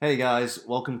Hey guys,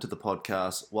 welcome to the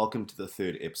podcast. Welcome to the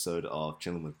third episode of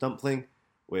Chilling with Dumpling.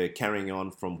 We're carrying on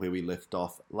from where we left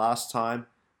off last time.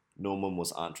 Norman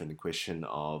was answering the question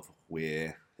of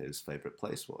where his favourite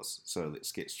place was. So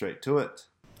let's get straight to it.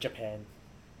 Japan.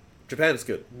 Japan is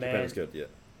good. Man. Japan is good, yeah.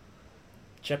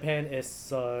 Japan is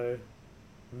so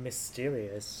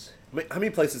mysterious. How many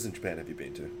places in Japan have you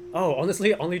been to? Oh,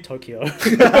 honestly, only Tokyo.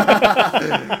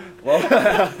 Well,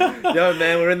 yo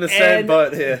man, we're in the same And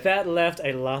boat here. That left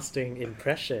a lasting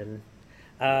impression.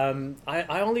 I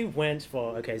only went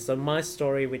for so my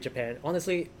story with Japan.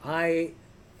 Honestly,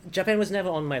 Japan was never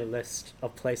on my list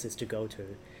of places to go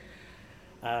to.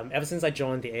 Ever since I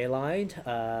joined the airline,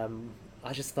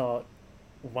 I just thought,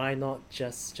 why not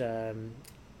just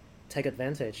take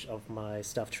advantage of my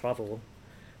staff travel,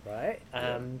 right?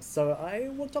 So I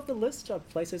worked off the list of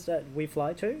places that we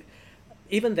fly to.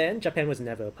 Even then, Japan was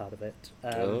never a part of it.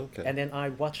 Okay. And then I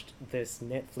watched this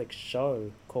Netflix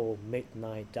show called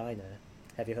Midnight Diner.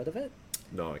 Have you heard of it?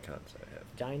 No, I can't say I have.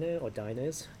 Diner or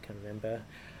Diners? Can't remember.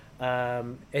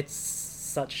 It's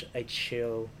such a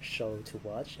chill show to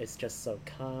watch. It's just so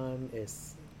calm.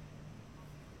 It's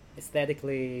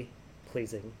aesthetically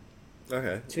pleasing.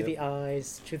 Okay. To the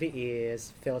eyes, to the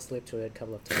ears. Fell asleep to it a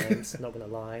couple of times, not gonna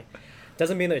lie.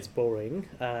 Doesn't mean that it's boring.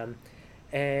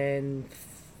 And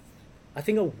I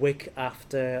think a week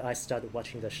after I started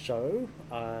watching the show,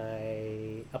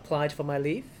 I applied for my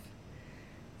leave.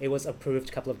 It was approved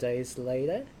a couple of days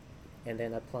later, and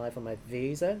then I applied for my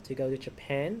visa to go to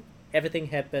Japan. Everything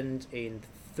happened in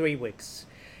 3 weeks,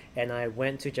 and I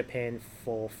went to Japan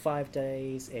for 5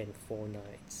 days and 4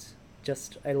 nights.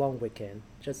 Just a long weekend.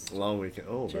 Just Long weekend.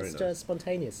 Oh, very nice.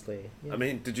 Spontaneously. Yeah. I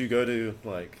mean, did you go to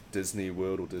like Disney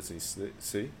World or Disney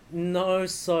Sea? No,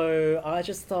 so I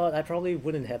just thought I probably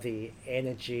wouldn't have the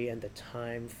energy and the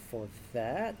time for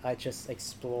that. I just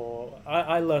explore.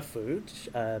 I love food.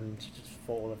 Just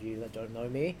for all of you that don't know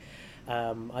me,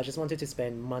 I just wanted to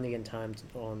spend money and time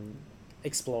on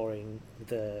exploring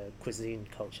the cuisine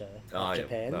culture of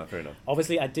Japan. No, fair enough.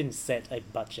 Obviously, I didn't set a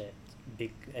budget,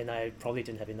 and I probably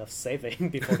didn't have enough saving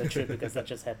before the trip because that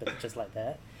just happened just like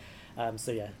that.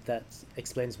 So yeah, that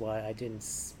explains why I didn't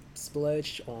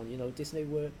splurge on Disney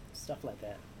World stuff like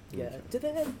that. Yeah. Okay. Did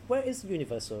they have, where is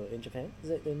Universal in Japan?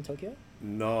 Is it in Tokyo?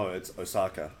 No, it's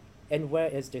Osaka. And where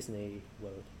is Disney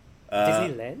World? Uh,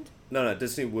 Disneyland? No,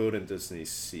 Disney World and Disney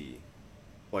Sea.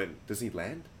 Wait,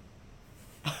 Disneyland?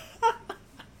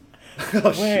 Oh,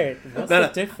 Wait, shit. what's No, the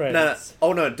no, difference? No.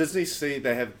 Oh no, Disney Sea,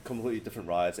 they have completely different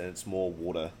rides and it's more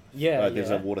water. Yeah, There's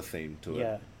yeah. a water theme to it.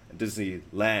 Yeah. And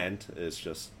Disneyland is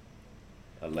just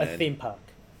a land. A theme park.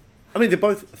 I mean, they're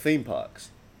both theme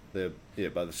parks. But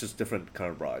it's just different kind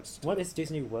of rides. What is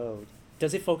Disney World?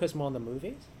 Does it focus more on the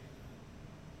movies?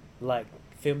 Like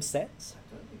film sets?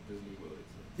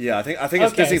 Yeah, I think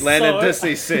it's Okay, Disneyland so- and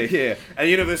Disney Sea, yeah, and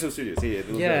Universal Studios, yeah.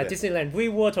 Yeah, Disneyland. We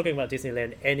were talking about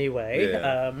Disneyland anyway.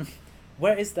 Yeah.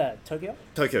 Where is that? Tokyo?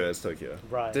 Tokyo is Tokyo.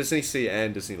 Right. Disney Sea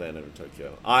and Disneyland are in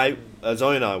Tokyo.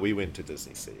 Zoe and I, we went to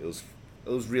Disney Sea. It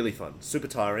was really fun. Super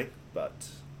tiring, but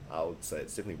I would say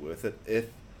it's definitely worth it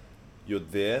if you're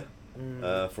there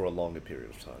for a longer period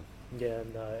of time. Yeah,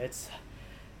 no, it's...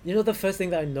 the first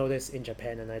thing that I noticed in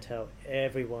Japan, and I tell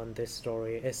everyone this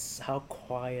story, is how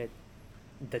quiet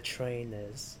the train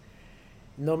is.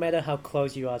 No matter how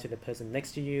close you are to the person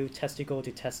next to you, testicle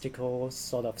to testicle,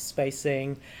 sort of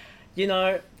spacing,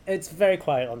 it's very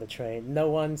quiet on the train. No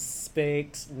one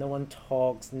speaks, no one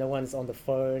talks, no one's on the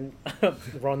phone.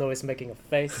 Ronald is making a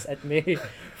face at me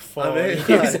for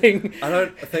using... I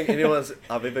don't think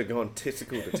I've ever gone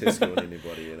testicle to testicle with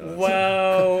anybody,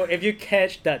 Well, if you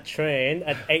catch that train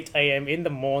at 8 a.m. in the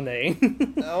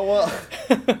morning... Oh,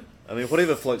 well... I mean,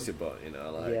 whatever floats your boat,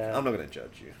 Yeah. I'm not going to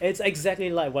judge you. It's exactly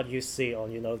like what you see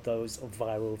on, those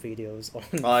viral videos on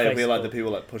Oh, yeah, Facebook. I mean, like the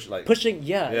people Pushing,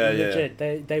 yeah, Yeah, yeah.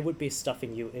 legit. They would be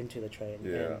stuffing you into the train.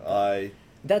 Yeah, and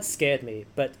that scared me,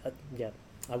 but yeah,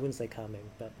 I wouldn't say calming,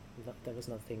 but there was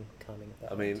nothing calming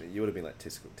about I it. mean, you would have been like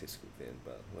testicle then,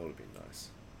 but that would have been nice.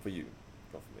 For you,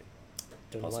 not for me.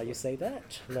 Don't know why possibly. you say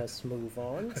that. Let's move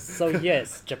on. So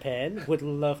yes, Japan would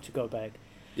love to go back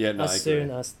Yeah, no, I as agree.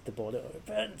 soon as the border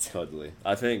opens. Totally.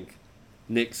 I think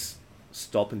next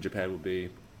stop in Japan would be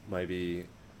maybe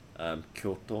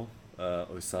Kyoto,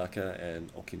 Osaka,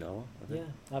 and Okinawa. I think.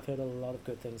 Yeah, I've heard a lot of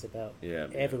good things about Yeah.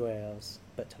 everywhere else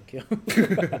but Tokyo.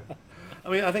 I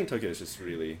mean, I think Tokyo is just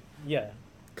really Yeah.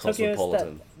 Tokyo is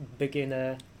cosmopolitan. that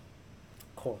beginner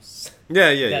course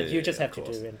Yeah, that you just have of to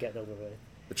course. do and get over it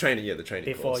The training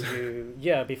before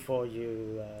course.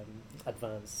 you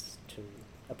advance to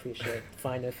appreciate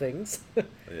finer things.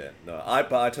 Yeah, no,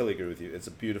 but I totally agree with you. It's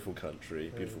a beautiful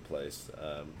country, beautiful place.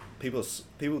 People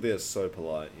there are so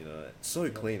polite, you know, so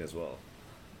clean as well.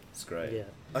 It's great. Yeah.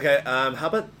 Okay, how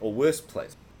about worst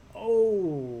place?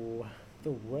 Oh,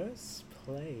 the worst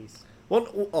place.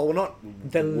 Well, not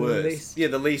The the worst. least- Yeah,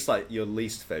 the least, like your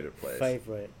least favorite place.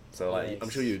 Favorite. So like, I'm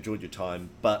place. sure you enjoyed your time,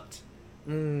 but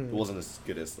Mm. it wasn't as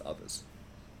good as the others.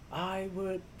 I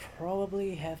would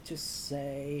probably have to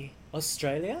say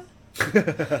Australia.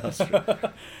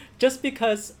 Just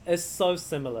because it's so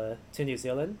similar to New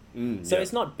Zealand. So Yeah.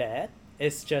 it's not bad.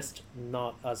 It's just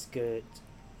not as good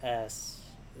as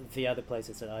the other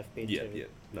places that I've been Yeah, to. yeah.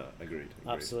 No, agreed.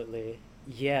 Absolutely.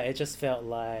 Yeah, it just felt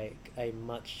like a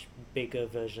much bigger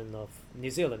version of New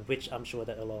Zealand, which I'm sure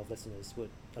that a lot of listeners would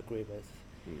agree with.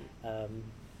 Mm.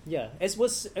 Yeah, it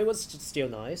was still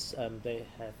nice. They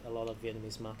have a lot of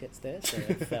Vietnamese markets there, so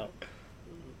it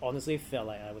honestly felt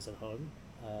like I was at home.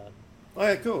 Oh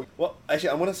yeah, cool. Well, actually,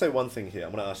 I want to say one thing here. I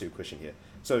want to ask you a question here.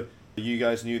 So, you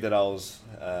guys knew that I was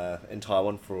in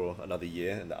Taiwan for another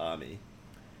year in the army,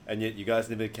 and yet you guys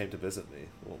never came to visit me.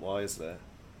 Well, why is that?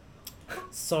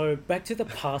 So back to the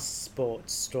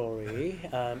passport story,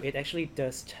 it actually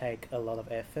does take a lot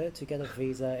of effort to get a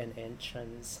visa and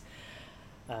entrance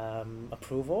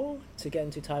approval to get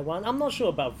into Taiwan. I'm not sure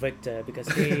about Victor because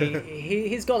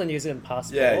he's got a New Zealand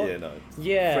passport. Yeah, no.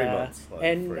 Yeah, 3 months. Like,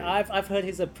 and free. I've heard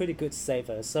he's a pretty good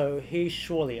saver, so he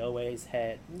surely always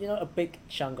had a big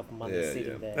chunk of money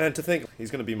sitting there. And to think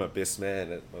he's going to be my best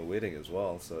man at my wedding as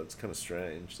well, so it's kind of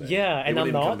strange. that Yeah, he and I'm wouldn't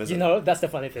even come not. visit. That's the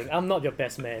funny thing. I'm not your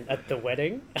best man at the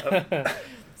wedding.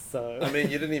 So. I mean,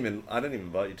 I didn't even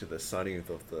invite you to the signing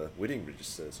of the wedding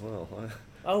register as well.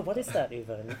 Oh, what is that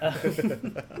even?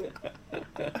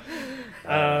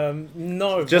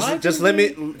 No. Just let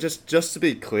me just to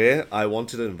be clear, I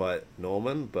wanted to invite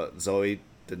Norman, but Zoe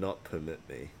did not permit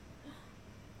me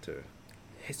to.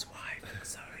 His wife.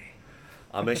 Sorry.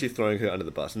 I'm actually throwing her under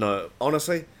the bus. No,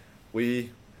 honestly,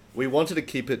 we wanted to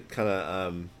keep it kind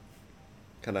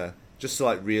of just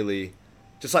like really,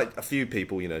 just like a few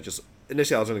people, just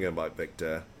initially I was only going to invite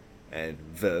Victor and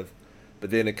Viv,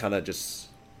 but then it kind of just,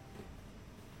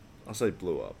 I'll say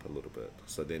blew up a little bit.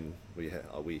 So then we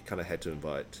kind of had to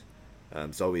invite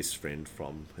Zoe's friend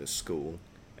from her school,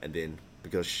 and then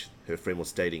because her friend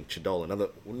was dating Chadol,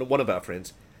 one of our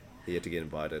friends, he had to get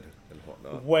invited and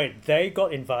whatnot. Wait, they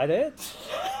got invited?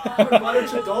 Invited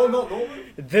Chadol, not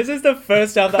Norman. This is the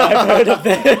first time that I've heard of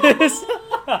this.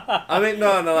 I mean,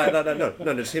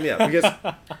 no, just hear me out. Because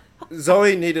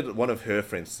Zoe needed one of her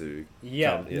friends to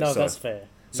come. No, that's fair.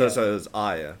 So Yeah. it was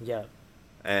Aya. Yeah.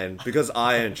 And because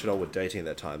Aya and Chadol were dating at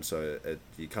that time, so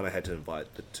you kind of had to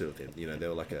invite the two of them. They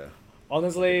were like a...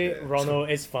 Honestly, Yeah. Ronald,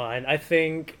 it's fine. I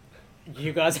think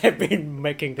you guys have been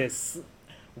making this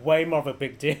way more of a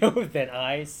big deal than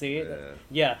I see it.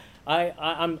 Yeah,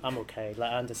 I'm okay.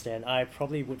 Like, I understand. I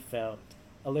probably would felt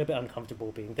a little bit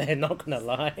uncomfortable being there. Not gonna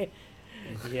lie.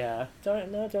 Yeah,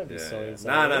 don't be sorry.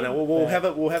 No. We'll have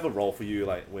a role for you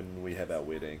like when we have our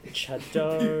wedding.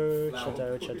 Chado.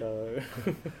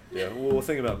 Yeah, we'll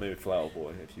think about maybe Flower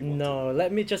Boy if you want. No,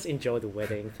 let me just enjoy the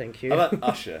wedding. Thank you. How about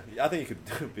Usher? I think you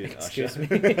could be an Excuse Usher.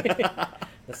 me.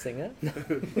 The singer.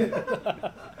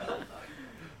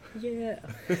 Yeah.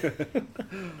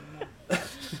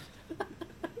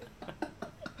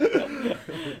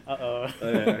 Uh-oh.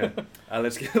 Okay.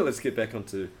 Let's get back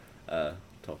onto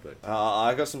topic.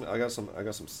 I got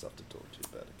some stuff to talk to you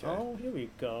about. Okay. Oh, here we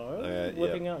go. Yeah.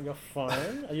 Whipping out your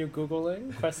phone. Are you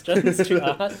Googling questions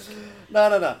to ask?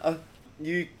 No.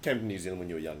 You came to New Zealand when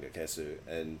you were younger, okay? So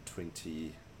in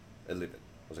 2011,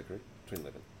 was that correct?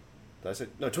 2011. Did I say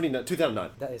no? 2009.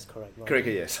 That is correct. Ron. Correct.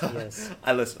 Yes. Yes.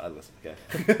 I listened. Okay.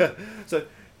 So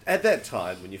at that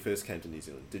time, when you first came to New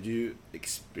Zealand, did you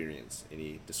experience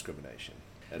any discrimination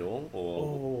at all,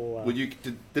 or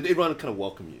did everyone kind of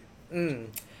welcome you?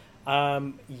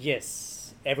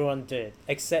 Yes, everyone did,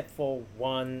 except for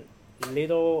one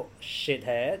little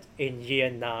shithead in year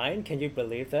 9. Can you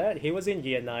believe that? He was in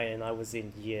year 9 and I was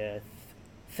in year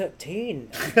 13,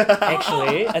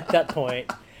 actually, at that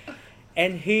point.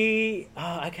 And he,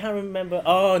 I can't remember.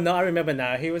 Oh, no, I remember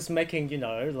now. He was making,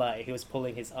 like he was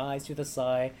pulling his eyes to the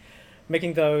side,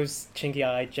 making those chinky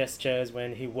eye gestures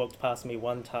when he walked past me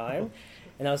one time.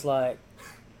 And I was like,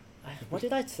 what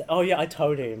did I say? Oh, yeah, I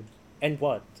told him. And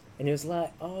what? And he was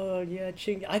like, oh, yeah,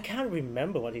 chinky. I can't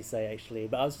remember what he said, actually.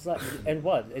 But I was just like, and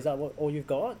what? Is that all you've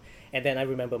got? And then I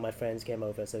remember my friends came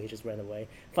over, so he just ran away.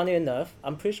 Funny enough,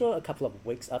 I'm pretty sure a couple of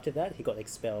weeks after that, he got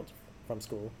expelled from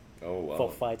school. Oh wow.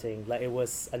 For fighting. Like, it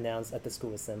was announced at the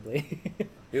school assembly.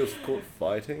 He was caught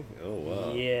fighting? Oh,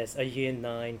 wow. Yes, a year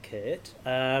 9 kid.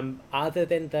 Other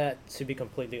than that, to be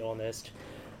completely honest,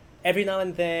 every now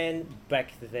and then,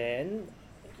 back then,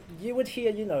 you would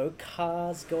hear,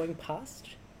 cars going past,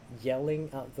 yelling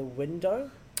out the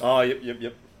window, Oh,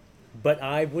 yep. but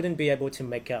I wouldn't be able to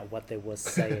make out what they were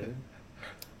saying.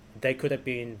 They could have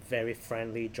been very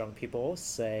friendly drunk people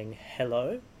saying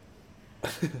hello,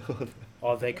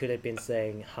 or they could have been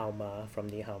saying Haoma from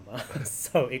Ni Haoma.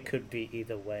 So it could be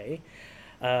either way.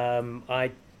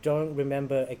 I don't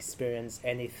remember experience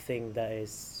anything that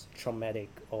is traumatic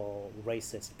or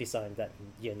racist besides that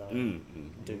year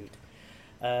 9 dude.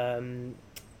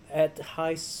 At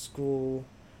high school,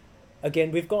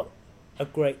 again, we've got a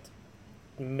great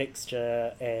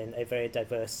mixture and a very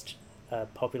diverse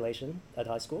population at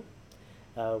high school.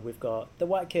 We've got the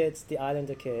white kids, the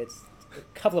Islander kids, a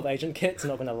couple of Asian kids,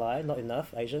 not gonna lie, not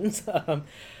enough Asians.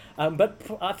 But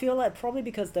I feel like probably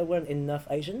because there weren't enough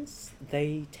Asians,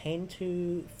 they tend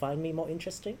to find me more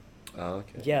interesting. Oh,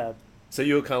 okay. Yeah, So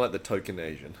you were kind of like the token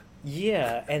Asian.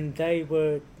 yeah, and they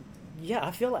were, yeah,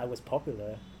 I feel like I was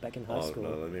popular back in high Oh, school.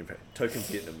 no, I mean, token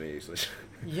Vietnamese.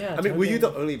 Yeah, I mean, were you the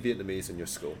token- only Vietnamese in your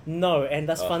school? No, and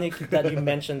that's Oh. funny that you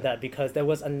mentioned that because there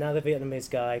was another Vietnamese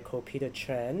guy called Peter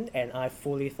Tran, and I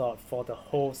fully thought for the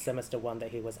whole semester 1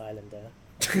 that he was Islander.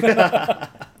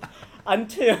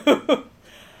 Until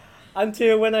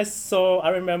until when I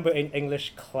remember in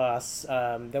English class,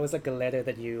 there was like a letter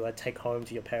that you take home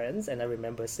to your parents, and I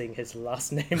remember seeing his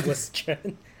last name was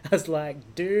Chen. I was like,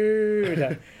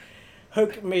 dude,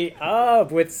 hook me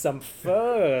up with some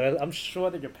pho. I'm sure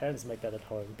that your parents make that at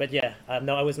home. But yeah,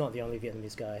 no, I was not the only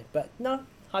Vietnamese guy. But no,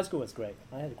 high school was great.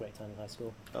 I had a great time in high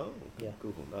school. Oh, Yeah.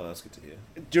 cool. No, that's good to hear.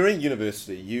 During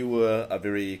university, you were a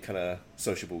very kind of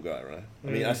sociable guy, right? I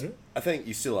mean, Mhm. I think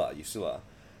you still are.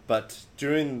 But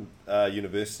during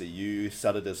university, you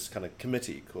started this kind of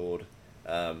committee called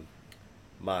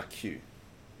MARQ.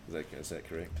 Is that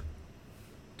correct?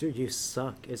 Dude, you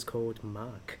suck. It's called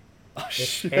Mark. Oh, It's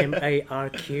shit.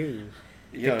 MARQ.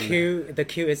 Yeah, The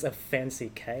Q is a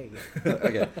fancy K.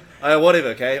 Okay. Whatever,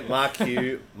 okay?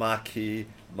 MARQ, Marquee,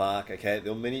 Mark, okay?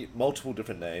 There were multiple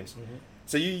different names. Mhm.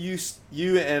 So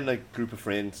you and a group of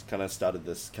friends kind of started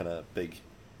this kind of big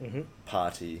Mhm.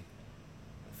 party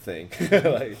thing.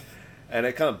 Like, and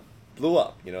it kind of blew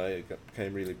up, it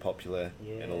became really popular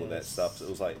and all of that Yes. stuff. So it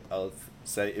was like, I'll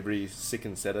say every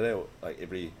second Saturday or like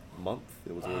every month,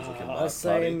 there was always like a I'll Mark say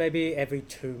party. maybe every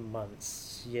 2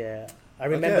 months. Yeah, I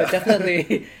remember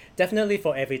Okay. definitely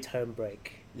for every term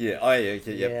break. Yeah, oh yeah,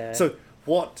 yeah. Yeah. So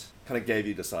what kind of gave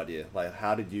you this idea? Like,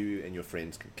 how did you and your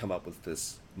friends come up with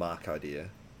this Mark idea?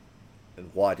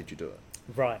 And why did you do it?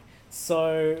 Right.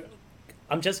 So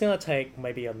I'm just gonna take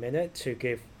maybe a minute to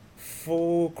give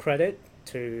full credit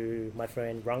to my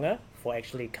friend Ranga for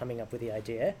actually coming up with the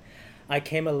idea. I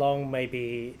came along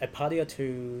maybe a party or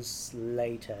two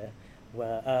later,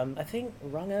 where I think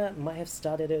Ranga might have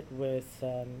started it with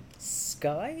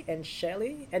Sky and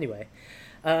Shelly. Anyway,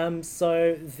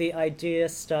 so the idea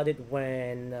started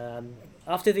when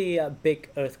after the big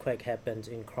earthquake happened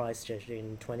in Christchurch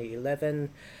in 2011.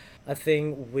 I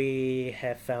think we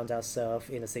have found ourselves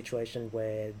in a situation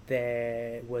where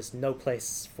there was no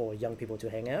place for young people to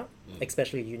hang out,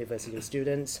 especially university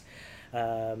students.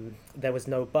 There was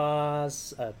no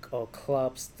bars or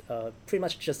clubs, pretty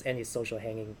much just any social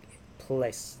hanging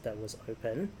place that was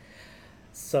open.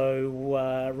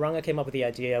 So Ranga came up with the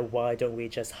idea, why don't we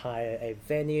just hire a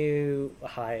venue,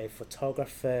 hire a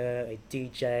photographer, a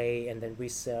DJ, and then we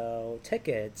sell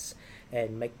tickets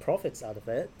and make profits out of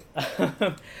it.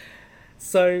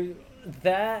 So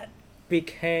that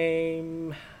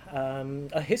became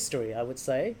a history, I would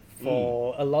say,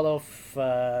 for a lot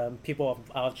of people of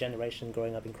our generation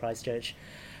growing up in Christchurch.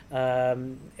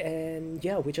 And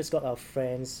yeah, we just got our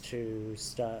friends to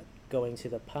start going to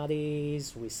the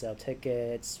parties, we sell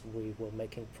tickets, we were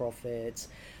making profits.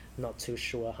 Not too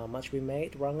sure how much we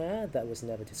made, Ranga. That was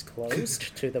never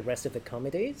disclosed to the rest of the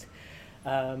committees.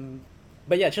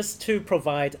 But yeah, just to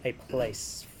provide a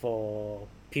place for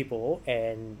people,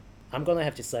 and I'm gonna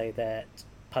have to say that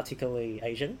particularly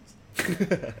Asians,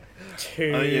 to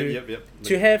Yep.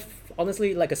 to have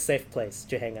honestly like a safe place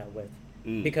to hang out with.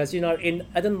 Mm. Because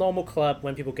at a normal club,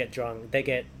 when people get drunk, they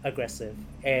get aggressive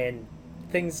and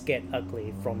things get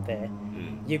ugly from there.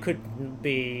 You could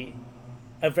be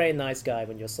a very nice guy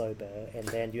when you're sober, and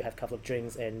then you have a couple of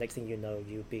drinks, and next thing you know,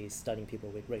 you'll be stunning people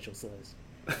with racial slurs.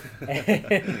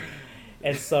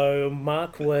 And so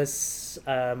Mark was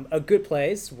a good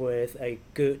place with a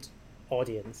good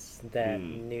audience that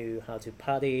knew how to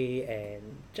party, and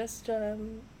just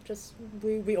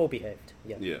we all behaved.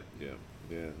 Yeah. Yeah.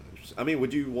 Yeah. I mean,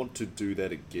 would you want to do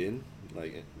that again?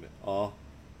 Like,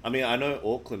 I mean, I know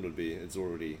Auckland would be. It's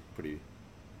already pretty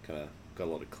kind of got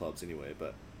a lot of clubs anyway.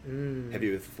 But have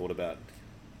you ever thought about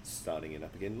starting it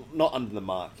up again? Not under the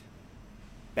Mark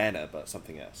banner, but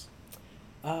something else.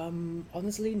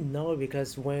 Honestly, no,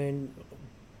 because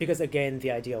again,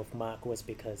 the idea of Mark was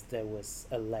because there was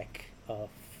a lack of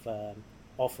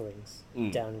offerings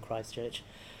down in Christchurch.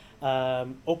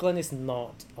 Auckland is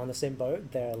not on the same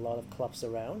boat. There are a lot of clubs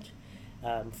around.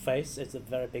 Face, it's a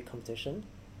very big competition.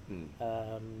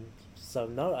 So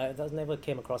no, that never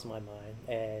came across my mind,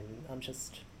 and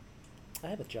I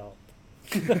have a job.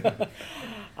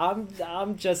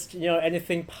 I'm just,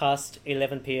 anything past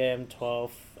 11 p.m,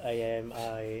 12 a.m.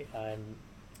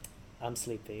 I'm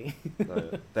sleepy.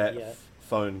 That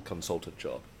phone consultant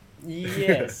job.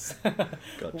 Yes.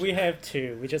 Gotcha.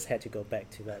 We just had to go back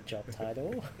to that job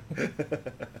title.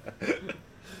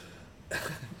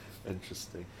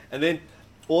 Interesting. And then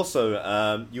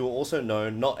also, you were also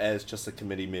known not as just a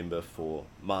committee member for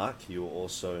Mark, you were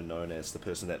also known as the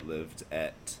person that lived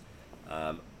at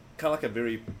kind of like a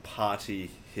very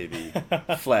party-heavy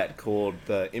flat called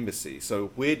the Embassy. So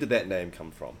where did that name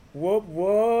come from? Whoop,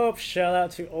 whoop. Shout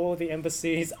out to all the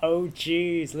Embassy's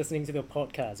OGs listening to the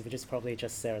podcast, which is probably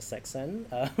just Sarah Saxon.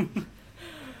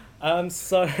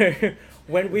 So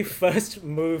when we first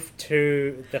moved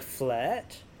to the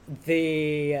flat,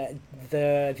 the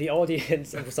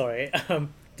audience,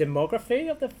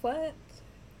 demography of the flat?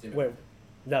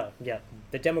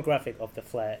 The demographic of the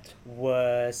flat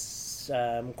was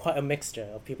quite a mixture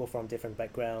of people from different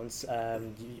backgrounds.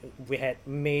 We had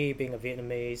me being a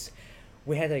Vietnamese.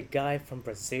 We had a guy from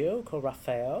Brazil called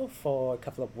Rafael for a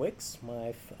couple of weeks,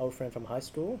 my old friend from high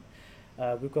school.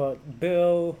 We've got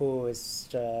Bill, who is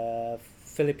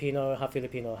Filipino,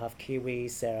 half Kiwi.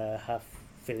 Sarah, half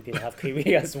Filipino, half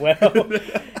Kiwi as well.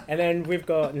 And then we've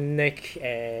got Nick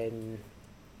and...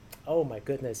 oh my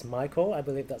goodness, Michael, I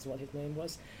believe that's what his name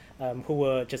was, who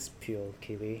were just pure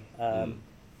Kiwi.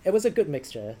 It was a good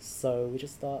mixture, so we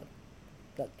just thought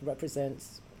that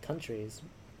represents countries,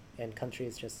 and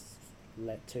countries just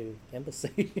led to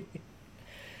Embassy.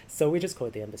 So we just call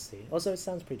it the Embassy. Also, it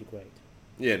sounds pretty great.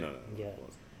 Yeah, no. Yeah.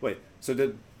 Wait,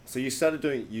 so you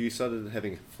started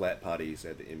having flat parties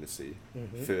at the Embassy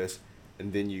first,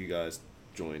 and then you guys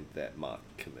joined that Mark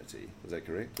committee. Is that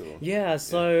correct? Or? Yeah,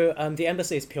 so the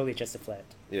Embassy is purely just a flat.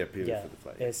 Yeah, purely for the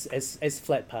flat. It's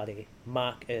flat party.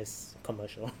 Mark is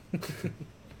commercial.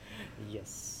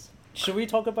 Yes. Should we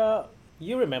talk about...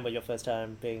 You remember your first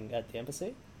time being at the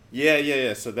Embassy?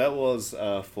 Yeah. So that was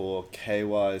for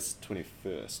KY's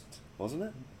 21st, wasn't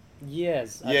it?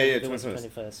 Yes. Yeah, it 21st. was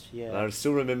 21st, yeah. And I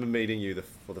still remember meeting you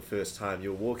for the first time.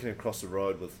 You were walking across the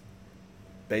road with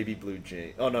baby blue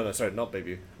jeans. Oh, no, sorry, not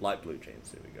baby, light blue jeans.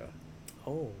 There we go.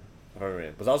 Oh. I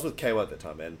remember. Because I was with KY at the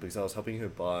time, man, because I was helping her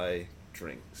buy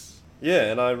drinks.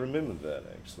 Yeah, and I remember that,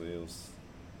 actually.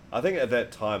 I think at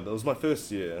that time, it was my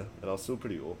first year, and I was still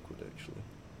pretty awkward, actually.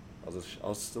 I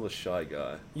was still a shy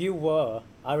guy. You were.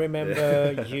 I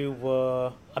remember you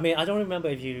were... I mean, I don't remember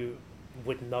if you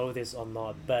would know this or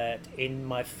not, but in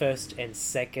my first and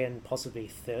second, possibly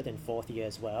third and fourth year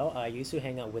as well, I used to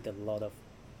hang out with a lot of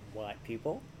white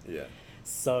people. Yeah.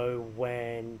 So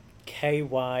when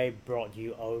KY brought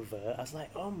you over, I was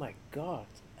like, oh my god,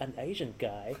 an Asian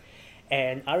guy.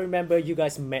 And I remember you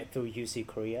guys met through UC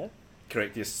Korea.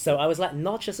 Correct, yes. So I was like,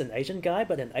 not just an Asian guy,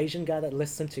 but an Asian guy that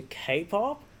listened to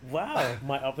K-pop. Wow,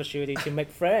 my opportunity to make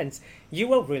friends. You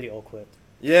were really awkward.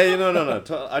 Yeah, no.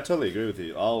 I totally agree with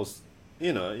you. I was,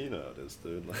 you know how it is,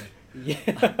 dude. Like...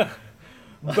 Yeah.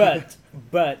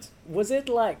 But was it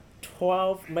like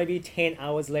 12, maybe 10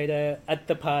 hours later at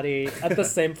the party, at the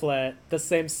same flat, the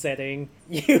same setting,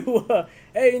 you were,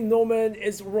 hey Norman,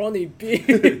 it's Ronnie B.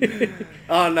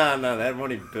 Oh, no, that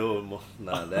Ronnie Bill,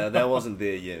 no, that wasn't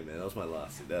there yet, man. That was my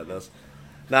last year. That was...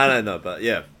 No, but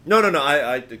yeah. No,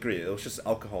 I agree. It was just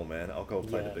alcohol, man. Alcohol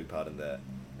played a big part in that.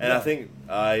 And I think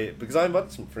because I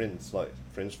invited some friends, like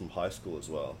friends from high school as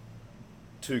well,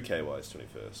 to KY's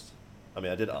 21st. I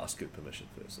mean, I did ask good permission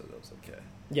first, so that was okay.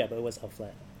 Yeah, but it was our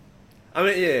flat. I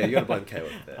mean, yeah, you gotta blame KY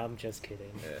for that. I'm just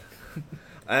kidding. Yeah.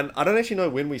 And I don't actually know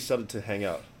when we started to hang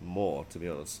out more, to be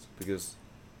honest, because...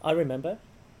 I remember.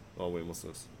 Oh, when was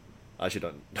this? I actually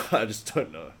don't... I just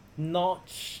don't know. Not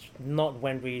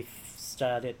when we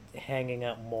started hanging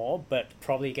out more, but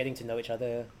probably getting to know each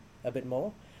other a bit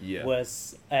more. Yeah.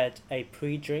 Was at a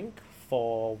pre-drink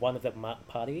for one of the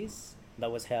parties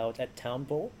that was held at Town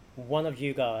Ball. One of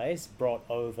you guys brought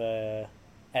over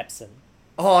absinthe.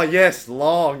 Oh yes,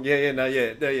 long. Yeah.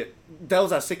 That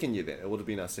was our second year then. It would have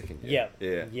been our second year.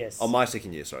 Yeah. Yes. Oh, my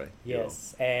second year. Sorry.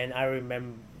 Yes, and I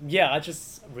remember. Yeah, I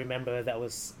just remember that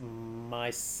was my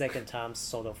second time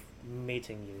sort of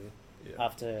meeting you Yeah.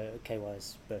 after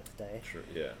KY's birthday. True.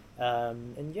 Yeah.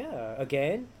 And yeah,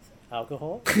 again,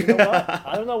 alcohol. You know what?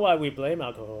 I don't know why we blame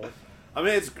alcohol. I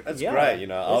mean, it's Yeah, great. You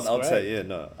know, it's I'd say great. yeah.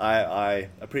 No, I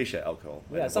appreciate alcohol.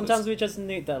 Yeah, sometimes we just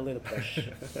need that little push.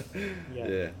 Yeah.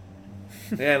 Yeah.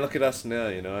 Yeah. Look at us now.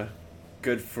 You know,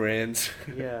 good friends.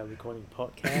 Yeah, recording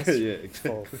podcasts Yeah,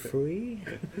 exactly. for free.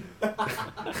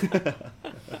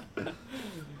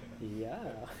 Yeah.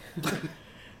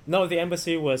 No, the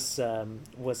embassy was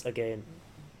again.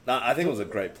 No, I think it was a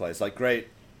great place. Like great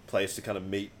place to kind of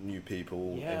meet new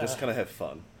people and just Yeah. kind of have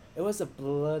fun. It was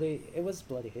bloody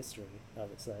history, I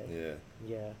would say. Yeah.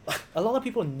 Yeah. A lot of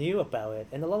people knew about it,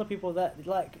 and a lot of people that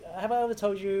like. Have I ever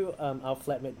told you our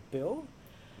flatmate Bill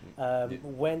Yeah.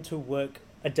 went to work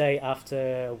a day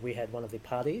after we had one of the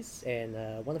parties, and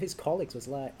one of his colleagues was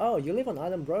like, "Oh, you live on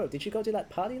Island Road. Did you go to that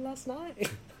party last night?"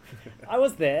 I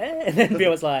was there, and then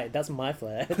Bill was like, "That's my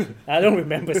flat. I don't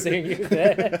remember seeing you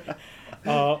there."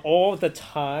 All the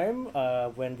time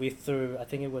when we threw, I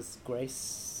think it was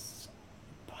Grace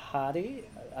party.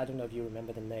 I don't know if you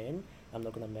remember the name. I'm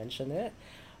not gonna mention it.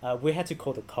 We had to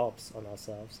call the cops on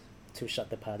ourselves to shut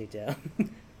the party down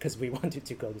because we wanted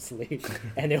to go to sleep,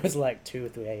 and it was like 2 or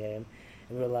 3 a.m.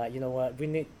 and we were like, you know what, we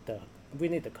need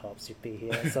the cops to be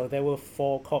here. So there were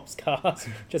 4 cops cars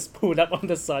just pulled up on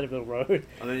the side of the road.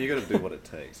 I mean, you got to do what it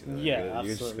takes. You know? Yeah, you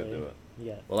just got to absolutely. do it.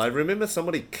 Yeah. Well, I remember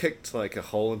somebody kicked like a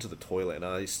hole into the toilet, and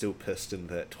I still pissed in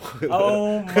that toilet.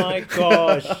 Oh my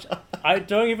gosh! I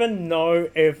don't even know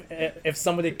if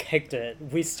somebody kicked it.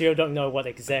 We still don't know what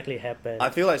exactly happened. I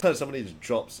feel like somebody just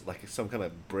drops like some kind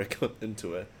of brick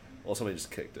into it, or somebody just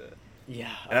kicked it.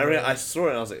 Yeah. And I saw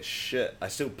it, and I was like, shit! I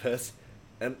still pissed,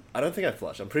 and I don't think I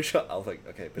flushed. I'm pretty sure I was like,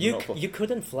 okay, but not flush. You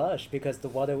couldn't flush because the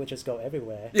water would just go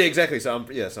everywhere. Yeah, exactly. So I'm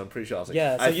pretty sure I was like,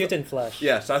 Yeah, so you thought- didn't flush.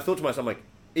 Yeah, so I thought to myself, I'm like,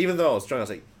 even though I was drunk, I was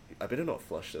like, I better not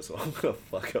flush this, or I'm gonna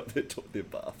fuck up their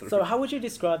bathroom. So how would you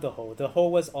describe the hole? The hole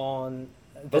was on.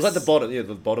 It was at the bottom,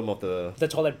 the bottom of the. The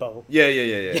toilet bowl.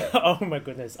 Yeah. Oh my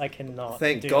goodness, I cannot.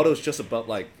 Thank do God that. it was just above,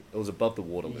 like, it was above the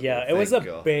water level. Yeah, it was a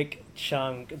Thank God. big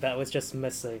chunk that was just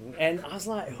missing, and I was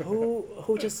like,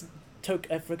 who just took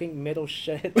a freaking metal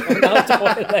shit on our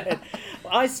toilet?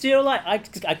 I still I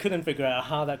couldn't figure out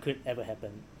how that could ever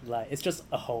happen. Like it's just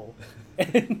a hole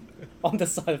on the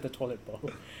side of the toilet bowl.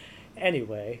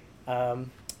 Anyway,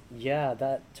 yeah,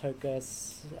 that took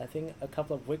us I think a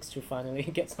couple of weeks to finally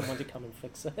get someone to come and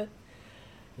fix it.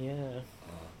 Yeah.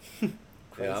 Crazy.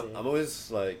 Yeah, I'm always,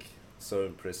 like, so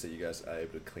impressed that you guys are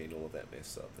able to clean all of that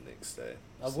mess up the next day.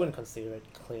 I wouldn't consider it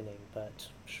cleaning, but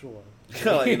sure.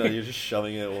 Like, you know, you're just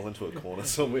shoving it all into a corner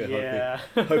somewhere, Yeah.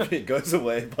 hoping it goes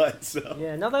away by itself.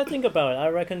 Yeah, now that I think about it, I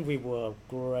reckon we were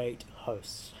great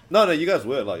hosts. No, you guys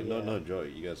were, like, Yeah. no joke,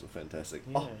 you guys were fantastic.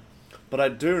 Yeah. Oh, but I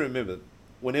do remember,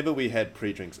 whenever we had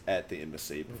pre-drinks at the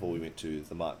embassy, before we Mhm. went to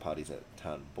the Mark parties at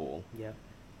Town Ball, Yeah.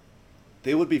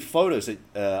 there would be photos that,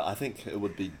 I think it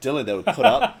would be Dylan that would put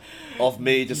up, of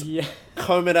me just Yeah.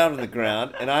 combing out on the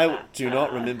ground, and I do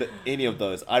not remember any of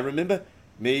those. I remember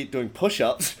me doing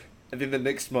push-ups, and then the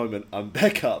next moment I'm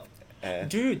back up. And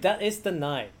Dude, that is the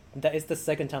night. That is the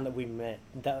second time that we met.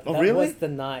 That really? was the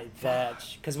night that...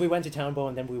 Because we went to Town Ball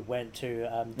and then we went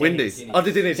to... Wendy's. Denny's. Oh,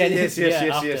 the Denny's. Denny's,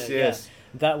 Yes. after, yeah.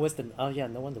 That was the... Oh, yeah,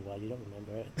 no wonder why you don't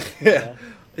remember it.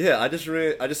 Yeah, I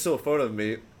just saw a photo of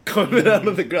me combing out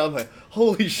on the ground, like,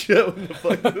 holy shit, when the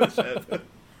fuck did this happen?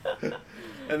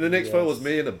 And the next photo was Yes.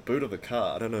 me in the boot of the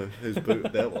car. I don't know whose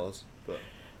boot that was, but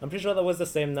I'm pretty sure that was the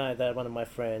same night that one of my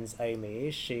friends,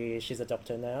 Amy, she's a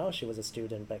doctor now. She was a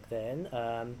student back then.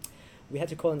 We had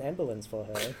to call an ambulance for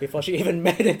her before she even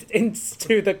made it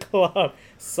into the club.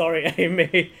 Sorry,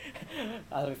 Amy.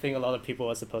 I don't think a lot of people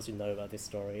are supposed to know about this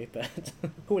story, but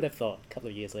who would have thought? A couple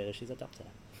of years later, she's a doctor.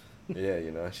 yeah, you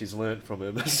know, she's learnt from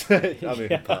her mistake. I mean,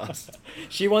 Yeah. past.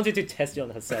 She wanted to test it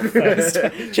on herself first,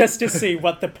 just to see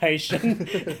what the patient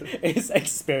is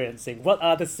experiencing. What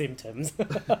are the symptoms?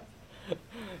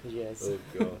 Yes. Oh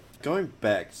god. Going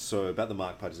back, so about the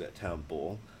Mark parties at Town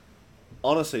Ball.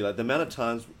 Honestly, like the amount of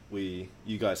times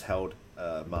you guys held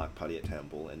a Mark party at Town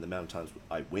Ball, and the amount of times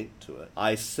I went to it,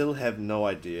 I still have no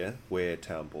idea where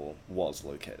Town Ball was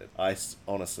located.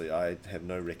 Honestly, I have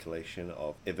no recollection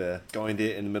of ever going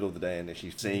there in the middle of the day and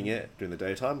actually seeing it during the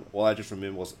daytime. All I just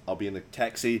remember was I'll be in the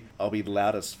taxi, I'll be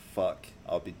loud as fuck,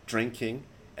 I'll be drinking,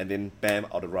 and then bam,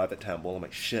 I'd arrive at Town Ball. I'm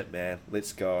like, shit, man,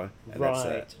 let's go. And that's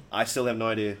Right. it. I still have no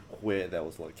idea where that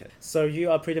was located. So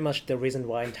you are pretty much the reason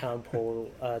why Town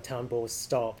Ball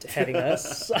stopped having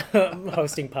us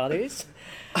hosting parties.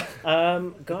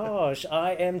 Gosh,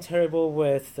 I am terrible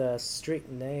with street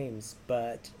names,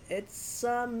 but it's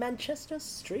Manchester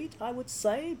Street, I would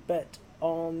say, but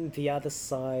on the other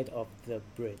side of the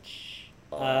bridge.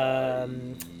 Yeah.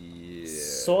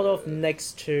 Sort of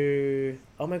next to.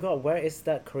 Oh my god, where is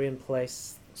that Korean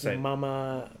place? Saint-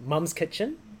 Mum's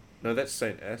Kitchen? No, that's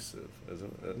St. Asaph,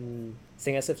 isn't it?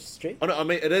 St. Asaph Street? Oh no, I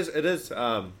mean it is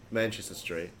Manchester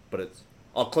Street, but it's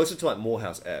closer to like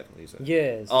Morehouse Ave. You said.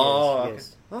 Yes. Oh,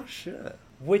 yes. okay. Oh shit.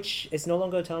 Which is no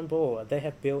longer a town ball. They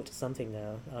have built something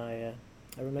now. I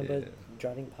remember Yeah.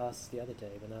 driving past the other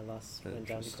day when I last went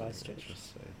down to Interesting, Christchurch.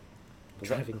 interesting.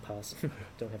 Driving past.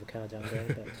 Don't have a car down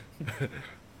there, but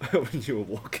When you were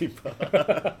walking past.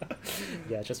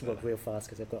 yeah, I just walk real fast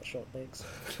because I've got short legs.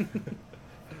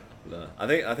 No, I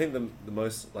think the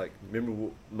most like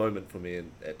memorable moment for me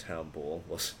at Town Ball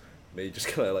was me just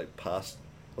kind of like past.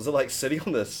 Was it like sitting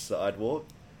on the sidewalk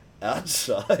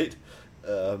outside,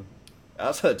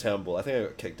 outside Town Ball? I think I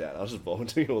got kicked out. I was just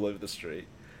vomiting all over the street.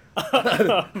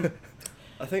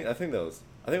 I think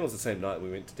it was the same night we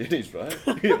went to Denny's, right?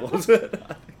 Was it?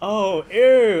 Oh,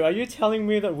 ew! Are you telling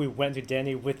me that we went to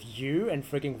Denny with you and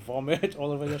freaking vomit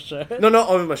all over your shirt? No, not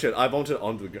over my shirt. I vomited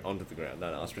onto the ground.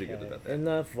 No, I was pretty good about that.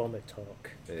 Enough vomit talk.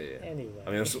 Yeah. Anyway. I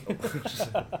mean, it was,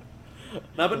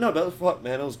 but it was fuck,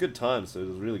 man. It was good times. So it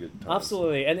was really good times.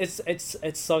 Absolutely, and it's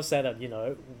so sad that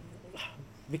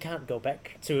we can't go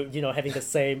back to having the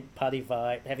same party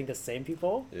vibe, having the same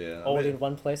people Yeah, I all mean- in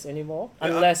one place anymore. Yeah,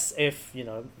 Unless if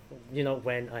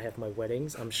when I have my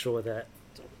weddings, I'm sure that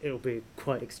it'll be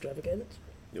quite extravagant.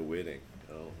 Your wedding.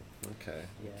 Oh, okay.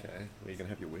 Yeah. Okay. Where are you gonna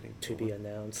have your wedding? To be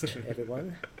announced,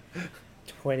 everyone.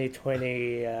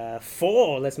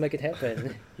 2024. Let's make it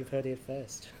happen. You've heard it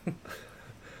first.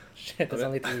 Shit, that's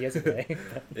only 3 years away.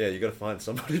 Yeah, you gotta find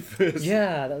somebody first.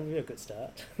 Yeah, that would be a good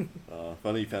start. Oh, if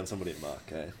only you found somebody at Mark,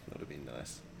 eh? That would have been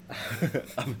nice.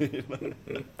 I mean,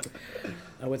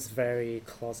 I was very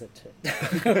closeted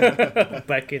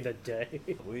back in the day.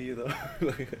 were you though?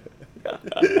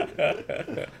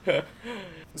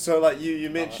 So, like you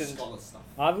mentioned. Scholar stuff.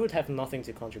 I would have nothing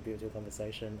to contribute to the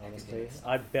conversation, honestly. Academics.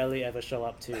 I barely ever show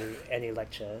up to any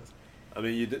lectures. I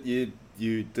mean,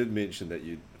 you did mention that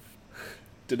you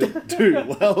didn't do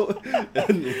well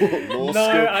in law No,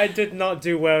 school. I did not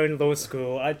do well in law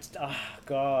school.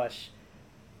 Gosh.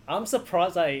 I'm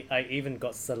surprised I even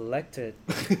got selected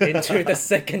into the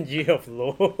second year of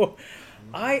law.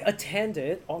 I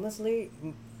attended, honestly,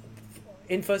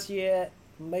 in first year,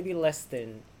 maybe less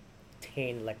than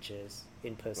 10 lectures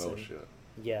in person. Oh shit!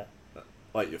 Yeah,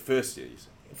 Like your first year, you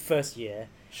said. first year.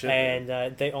 Shit,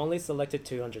 And they only selected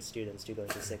 200 students to go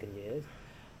into second year.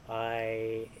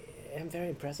 I am very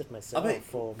impressed with myself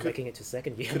for making it to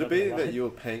second year. Could it not be gonna lie. that you were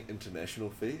paying international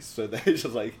fees, so they just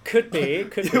like Could be,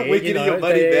 could be. we're getting your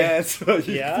money there, so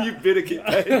Yeah. you better keep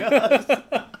paying us.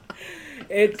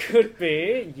 It could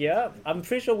be, yeah. I'm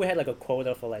pretty sure we had like a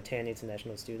quota for like 10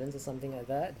 international students or something like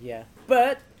that, yeah.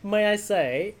 But, may I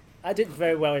say, I did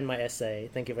very well in my essay,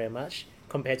 thank you very much,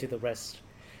 compared to the rest.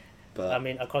 But I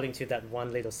mean, according to that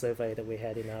one little survey that we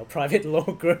had in our private law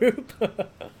group.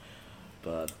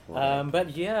 but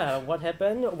But yeah, what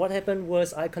happened? What happened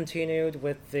was I continued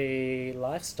with the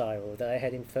lifestyle that I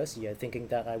had in first year, thinking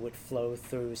that I would flow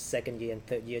through second year and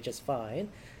third year just fine.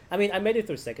 I mean, I made it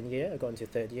through second year, I got into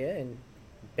third year, and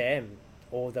bam,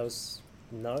 all those.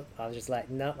 No, I was just like,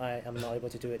 no, I'm not able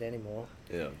to do it anymore.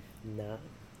 yeah, Nah.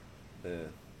 yeah.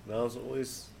 No, I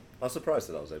was surprised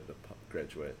that I was able to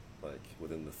graduate like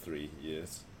within the 3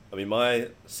 years. I mean, my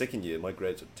second year, my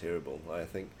grades were terrible. I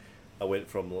think I went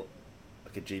from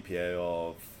like a GPA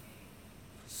of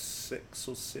 6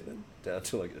 or 7 down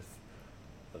to like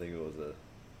I think it was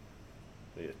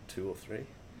maybe a 2 or 3.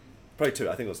 Probably 2.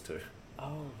 I think it was 2.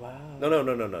 Oh wow. No.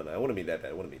 It wouldn't be that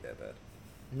bad. It wouldn't be that bad.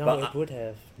 No, But it would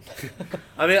have.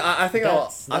 I mean, I think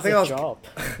That's I think a I was job.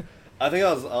 I think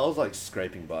I was like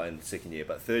scraping by in the second year,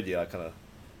 but third year I kind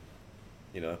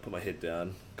of, put my head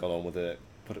down, got on with it,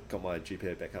 got my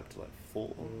GPA back up to like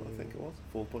 4, I think it was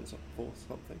 4.4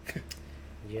 something.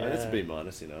 Yeah. It's a B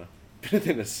minus, better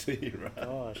than a C, right?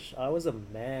 Gosh, I was a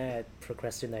mad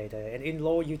procrastinator, and in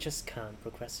law you just can't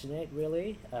procrastinate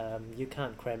really. You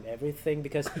can't cram everything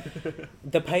because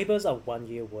the papers are 1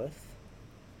 year worth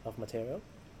of material.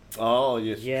 Oh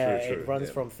yes, Yeah, true. it runs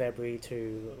yeah. from February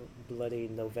to bloody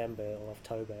November or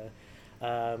October,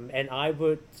 and I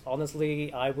would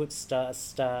start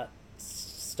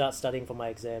studying for my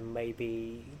exam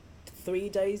maybe 3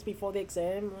 days before the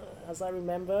exam, as I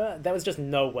remember. There was just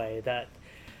no way that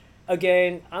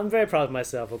Again, I'm very proud of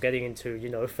myself for getting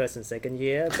into, first and second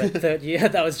year, but third year,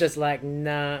 that was just like,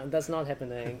 nah, that's not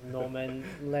happening, Norman.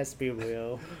 Let's be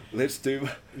real. Let's do.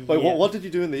 Wait, Yeah. what did you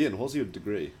do in the end? What was your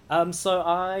degree? So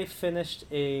I finished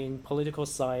in political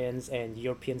science and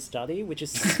European study, which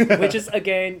is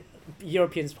again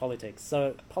European politics.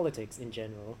 So politics in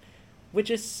general, which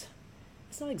is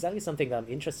it's not exactly something that I'm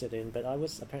interested in, but I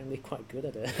was apparently quite good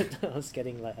at it. I was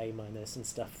getting like A minus and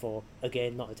stuff for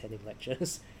again not attending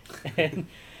lectures, and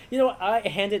I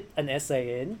handed an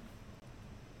essay in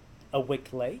a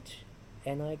week late,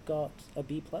 and I got a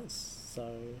B plus.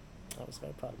 So I was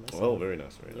very proud of myself. Oh, very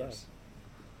nice, very Yeah. nice.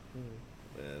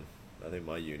 Mm. Man, I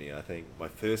think I think my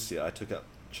first year I took up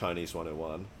Chinese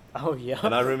 101. Oh yeah.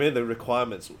 And I remember the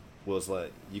requirements was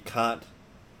like, you can't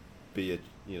be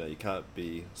you can't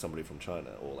be somebody from China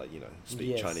or like, speak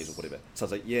Yes. Chinese or whatever. So I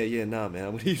was like, yeah, nah, man,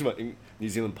 I'm going to use my New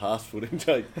Zealand passport and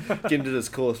like, get into this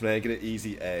course, man, get an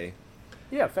easy A.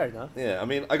 Yeah, fair enough. Yeah, I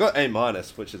mean, I got A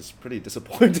minus, which is pretty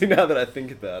disappointing now that I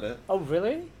think about it. Oh,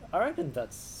 really? I reckon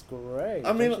that's great.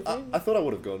 I mean, don't you I think? thought I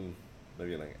would have gone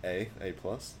maybe like A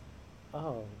plus,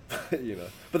 Oh,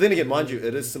 But then again, mind you,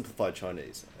 it is simplified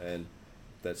Chinese, and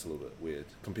that's a little bit weird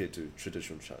compared to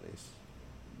traditional Chinese,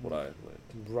 what I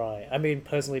learned. right. I mean,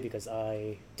 personally, because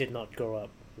I did not grow up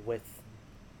with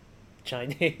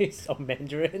Chinese or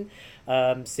Mandarin,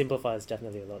 Simplify is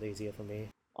definitely a lot easier for me.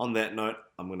 On that note,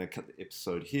 I'm going to cut the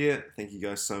episode here. Thank you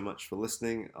guys so much for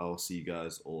listening. I'll see you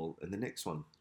guys all in the next one.